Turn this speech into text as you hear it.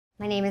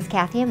My name is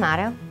Kathy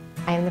Amato.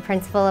 I am the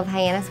principal of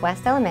Hyannis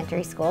West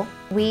Elementary School.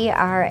 We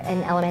are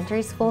an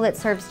elementary school that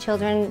serves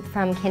children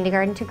from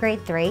kindergarten to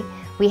grade 3.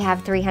 We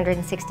have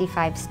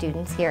 365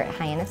 students here at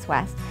Hyannis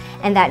West,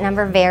 and that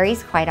number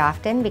varies quite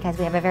often because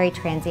we have a very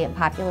transient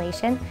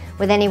population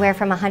with anywhere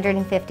from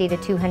 150 to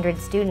 200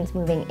 students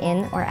moving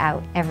in or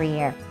out every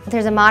year.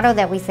 There's a motto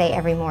that we say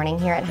every morning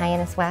here at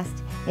Hyannis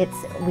West. It's,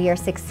 we are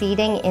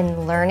succeeding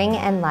in learning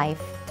and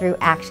life through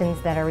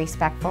actions that are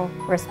respectful,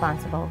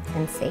 responsible,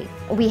 and safe.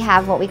 We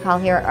have what we call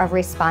here a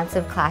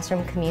responsive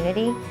classroom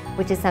community,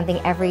 which is something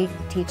every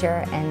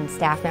teacher and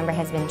staff member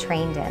has been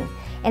trained in.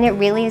 And it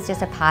really is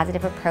just a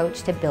positive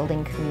approach to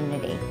building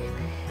community.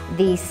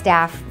 The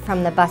staff,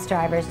 from the bus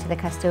drivers to the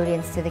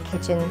custodians to the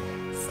kitchen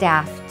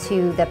staff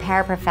to the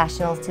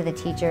paraprofessionals to the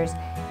teachers,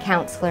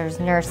 counselors,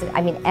 nurses,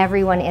 I mean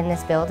everyone in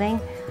this building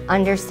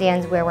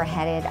understands where we're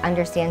headed,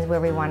 understands where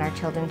we want our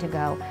children to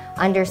go,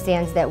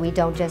 understands that we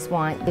don't just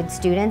want good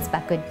students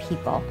but good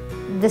people.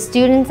 The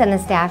students and the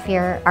staff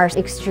here are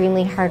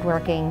extremely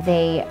hardworking.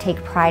 They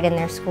take pride in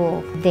their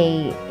school.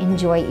 They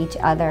enjoy each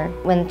other.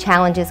 When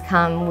challenges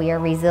come, we are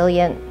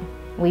resilient,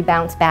 we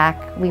bounce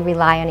back, we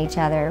rely on each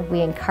other,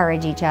 we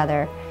encourage each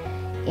other.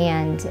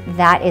 And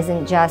that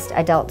isn't just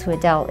adult to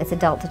adult, it's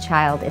adult to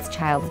child, it's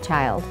child to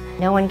child.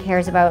 No one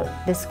cares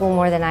about this school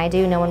more than I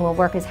do. No one will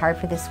work as hard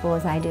for this school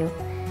as I do.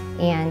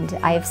 And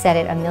I've said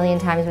it a million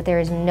times, but there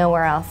is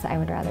nowhere else I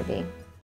would rather be.